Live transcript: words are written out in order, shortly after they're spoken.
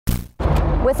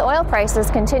With oil prices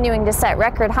continuing to set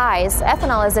record highs,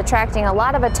 ethanol is attracting a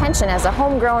lot of attention as a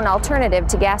homegrown alternative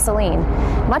to gasoline.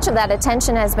 Much of that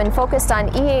attention has been focused on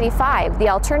E85, the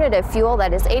alternative fuel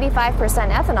that is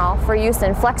 85% ethanol for use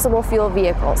in flexible fuel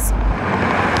vehicles.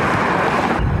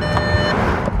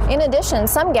 In addition,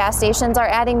 some gas stations are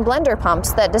adding blender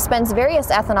pumps that dispense various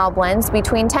ethanol blends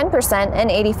between 10% and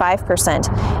 85%.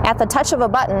 At the touch of a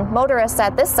button, motorists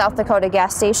at this South Dakota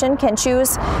gas station can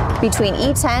choose between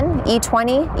E10,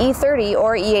 E20, E30,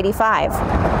 or E85.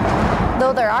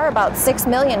 Though there are about 6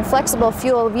 million flexible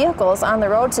fuel vehicles on the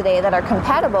road today that are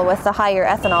compatible with the higher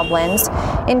ethanol blends,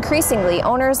 increasingly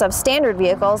owners of standard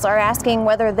vehicles are asking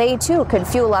whether they too could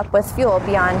fuel up with fuel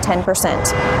beyond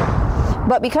 10%.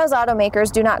 But because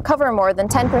automakers do not cover more than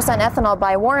 10% ethanol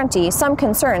by warranty, some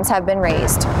concerns have been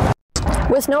raised.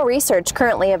 With no research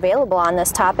currently available on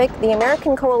this topic, the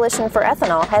American Coalition for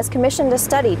Ethanol has commissioned a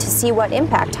study to see what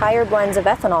impact higher blends of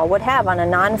ethanol would have on a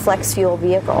non-flex fuel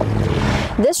vehicle.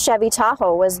 This Chevy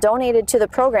Tahoe was donated to the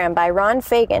program by Ron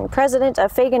Fagan, president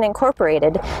of Fagan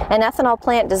Incorporated, an ethanol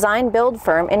plant design-build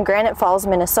firm in Granite Falls,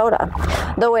 Minnesota.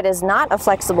 Though it is not a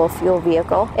flexible fuel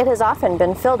vehicle, it has often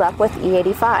been filled up with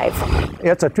E85.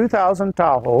 It's a 2000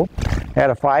 Tahoe, had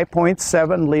a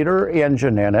 5.7 liter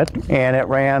engine in it, and it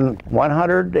ran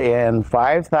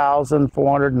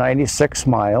 105,496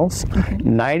 miles.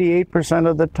 98%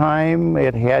 of the time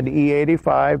it had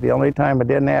E85. The only time it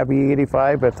didn't have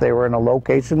E85 if they were in a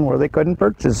location where they couldn't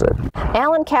purchase it.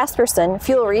 Alan Casperson,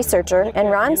 fuel researcher, and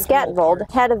Ron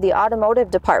Skatvold, head of the automotive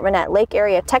department at Lake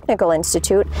Area Technical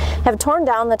Institute, have torn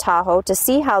down the Tahoe to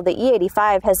see how the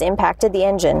E85 has impacted the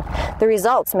engine. The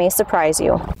results may surprise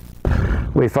you.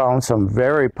 We found some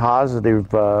very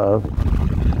positive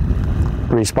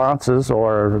responses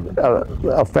or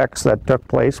effects that took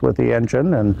place with the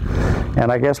engine, and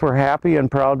I guess we're happy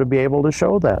and proud to be able to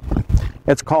show that.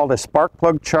 It's called a spark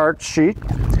plug chart sheet,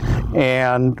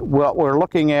 and what we're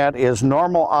looking at is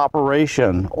normal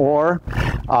operation, or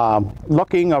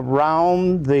looking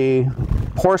around the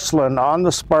porcelain on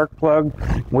the spark plug.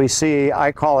 We see,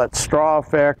 I call it straw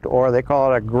effect, or they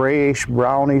call it a grayish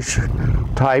brownish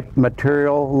type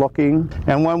material looking.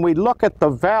 And when we look at the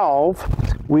valve,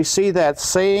 we see that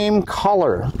same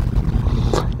color.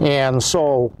 And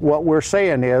so what we're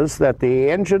saying is that the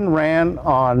engine ran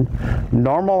on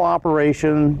normal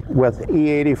operation with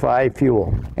E85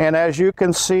 fuel. And as you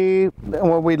can see,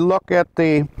 when we look at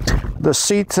the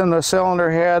seats in the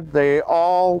cylinder head, they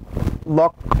all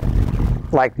look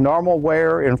like normal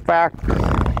wear. In fact,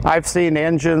 I've seen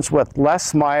engines with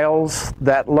less miles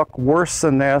that look worse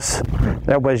than this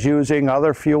that was using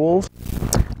other fuels.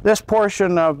 This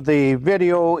portion of the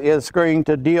video is going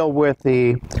to deal with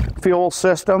the fuel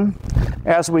system.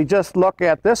 As we just look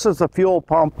at, this is the fuel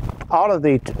pump out of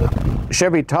the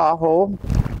Chevy Tahoe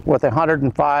with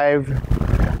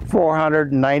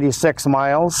 105,496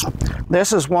 miles.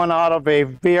 This is one out of a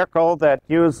vehicle that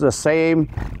used the same,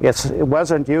 it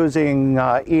wasn't using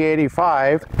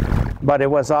E85, but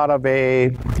it was out of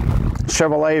a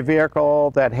Chevrolet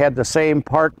vehicle that had the same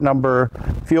part number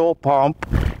fuel pump.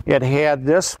 It had,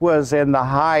 this was in the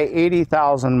high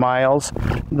 80,000 miles.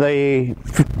 The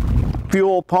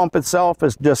fuel pump itself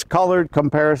is discolored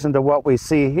comparison to what we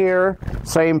see here,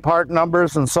 same part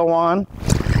numbers and so on.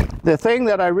 The thing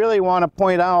that I really want to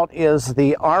point out is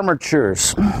the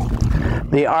armatures.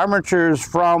 The armatures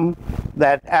from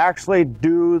that actually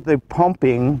do the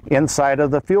pumping inside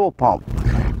of the fuel pump.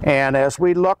 And as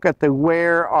we look at the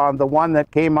wear on the one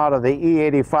that came out of the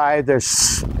E85,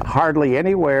 there's hardly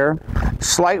any wear,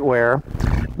 slight wear.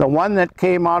 The one that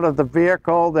came out of the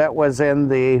vehicle that was in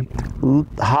the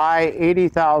high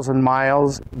 80,000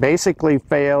 miles basically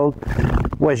failed,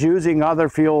 was using other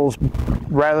fuels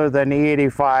rather than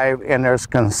E85, and there's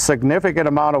a significant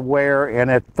amount of wear,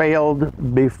 and it failed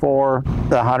before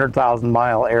the 100,000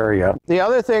 mile area. The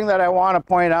other thing that I want to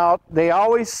point out, they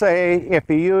always say if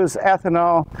you use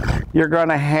ethanol, you're going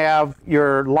to have,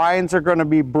 your lines are going to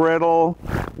be brittle,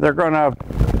 they're going to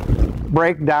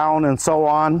break down and so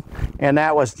on, and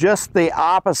that was just the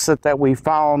opposite that we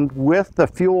found with the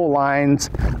fuel lines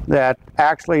that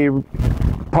actually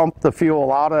pumped the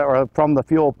fuel out of, or from the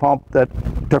fuel pump that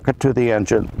took it to the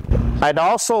engine. I'd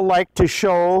also like to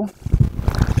show,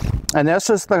 and this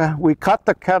is we cut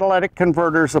the catalytic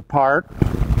converters apart,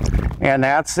 and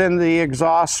that's in the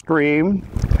exhaust stream,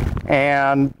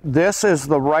 and this is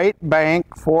the right bank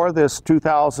for this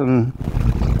 2000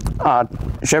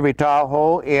 Chevy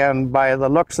Tahoe, and by the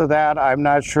looks of that, I'm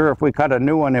not sure if we cut a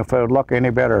new one if it would look any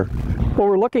better. What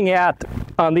we're looking at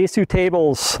on these two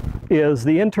tables is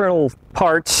the internal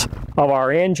parts of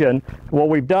our engine. What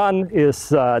we've done is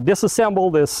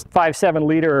disassemble this 5.7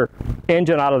 liter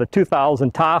engine out of the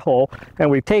 2000 Tahoe, and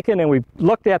we've taken and we've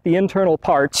looked at the internal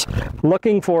parts,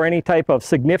 looking for any type of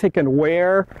significant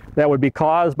wear that would be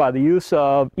caused by the use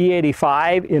of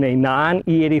E85 in a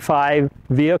non-E85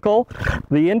 vehicle.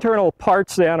 The internal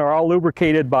parts then are all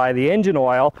lubricated by the engine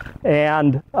oil,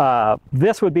 and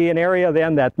this would be an area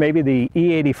then that maybe the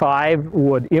E85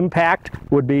 would impact,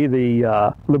 would be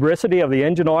the lubricity of the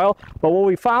engine oil. But what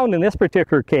we found in this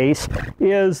particular case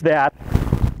is that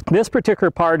this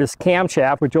particular part is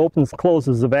camshaft, which opens and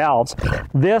closes the valves.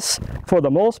 This, for the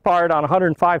most part, on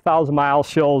 105,000 miles,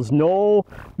 shows no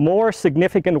more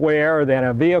significant wear than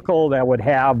a vehicle that would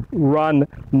have run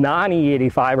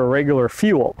non-E85 or regular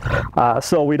fuel.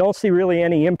 So we don't see really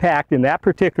any impact in that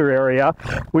particular area.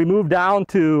 We move down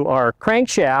to our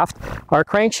crankshaft. Our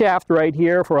crankshaft right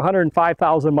here for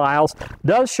 105,000 miles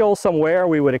does show some wear.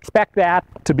 We would expect that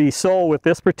to be so with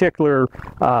this particular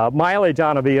mileage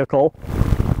on a vehicle.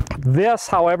 This,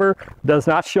 however, does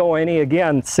not show any,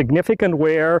 again, significant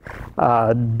wear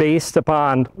based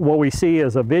upon what we see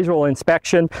as a visual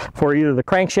inspection for either the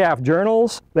crankshaft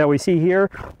journals that we see here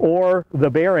or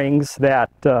the bearings that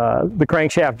the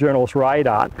crankshaft journals ride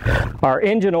on. Our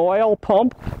engine oil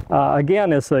pump,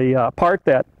 again, is the part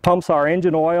that pumps our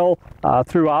engine oil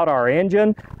throughout our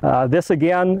engine. This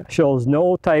again shows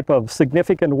no type of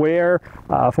significant wear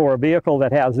for a vehicle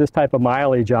that has this type of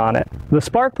mileage on it. The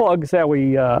spark plugs that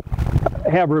we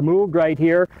have removed right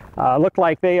here look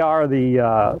like they are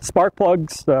the spark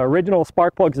plugs, the original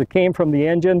spark plugs that came from the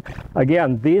engine.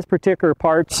 Again, these particular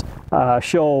parts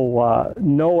show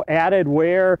no added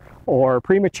wear or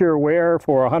premature wear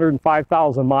for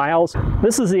 105,000 miles.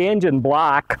 This is the engine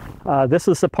block. This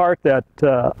is the part that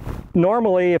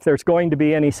normally, if there's going to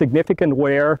be any significant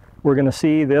wear, we're going to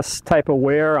see this type of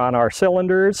wear on our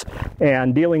cylinders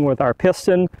and dealing with our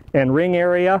piston and ring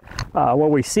area. What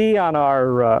we see on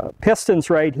our pistons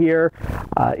right here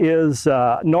is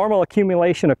normal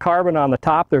accumulation of carbon on the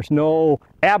top. There's no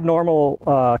abnormal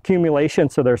accumulation,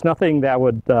 so there's nothing that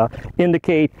would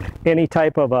indicate any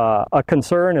type of a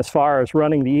concern as far as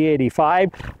running the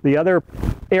E85. The other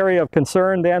area of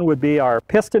concern then would be our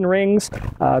piston rings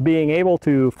being able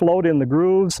to float in the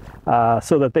grooves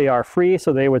so that they are free,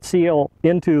 so they would seal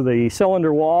into the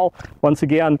cylinder wall. Once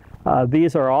again,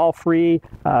 these are all free,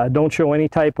 don't show any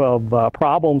type of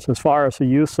problems as far as the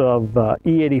use of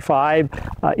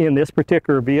E85 in this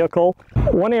particular vehicle.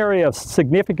 One area of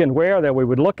significant wear that we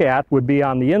would look at would be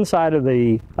on the inside of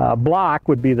the block,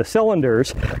 would be the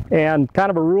cylinders, and kind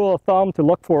of a rule of thumb to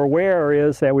look for wear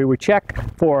is that we would check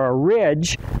for a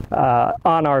ridge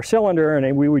on our cylinder,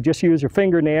 and we would just use your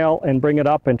fingernail and bring it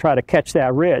up and try to catch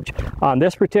that ridge. On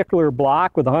this particular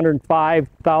block with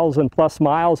 105,000 plus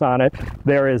miles on it,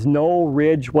 there is no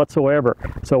ridge whatsoever.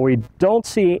 So we don't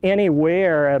see any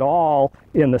wear at all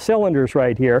in the cylinders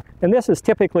right here, and this is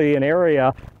typically an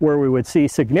area where we would see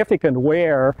significant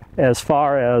wear as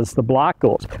far as the block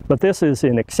goes. But this is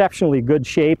in exceptionally good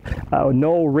shape,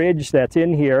 no ridge that's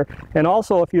in here, and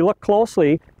also if you look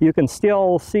closely you can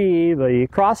still see the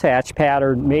crosshatch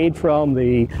pattern made from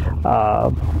the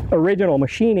original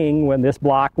machining when this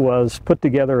block was put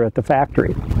together at the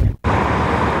factory.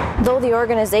 Though the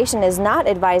organization is not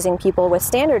advising people with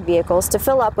standard vehicles to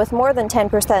fill up with more than 10%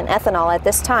 ethanol at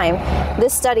this time,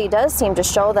 this study does seem to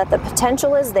show that the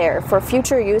potential is there for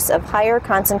future use of higher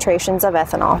concentrations of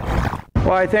ethanol.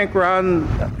 Well, I think, Ron,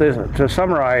 to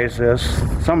summarize this,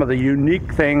 some of the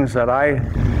unique things that I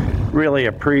really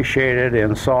appreciated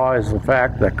and saw is the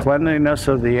fact that cleanliness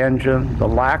of the engine, the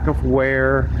lack of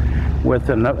wear, with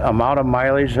the amount of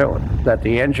mileage that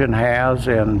the engine has,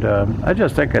 and I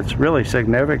just think it's really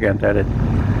significant that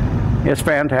it's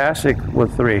fantastic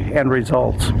with the end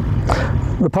results.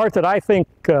 The part that I think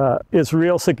is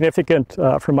real significant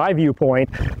from my viewpoint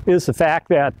is the fact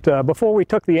that before we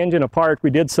took the engine apart, we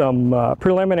did some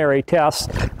preliminary tests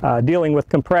dealing with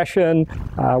compression.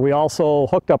 We also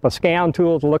hooked up a scan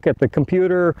tool to look at the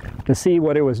computer to see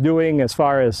what it was doing as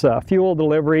far as fuel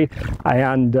delivery.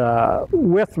 And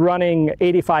with running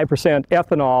 85%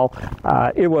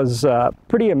 ethanol, it was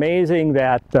pretty amazing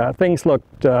that things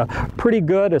looked pretty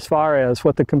good as far as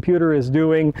what the computer is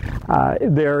doing.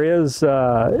 There is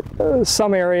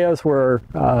some areas where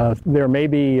there may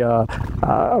be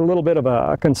a little bit of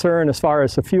a concern as far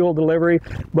as the fuel delivery,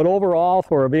 but overall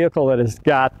for a vehicle that has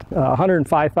got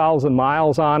 105,000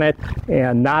 miles on it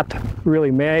and not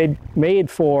really made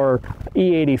for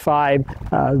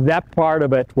E85, that part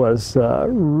of it was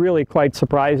really quite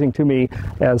surprising to me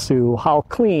as to how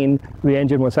clean the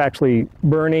engine was actually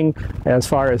burning as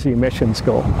far as the emissions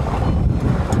go.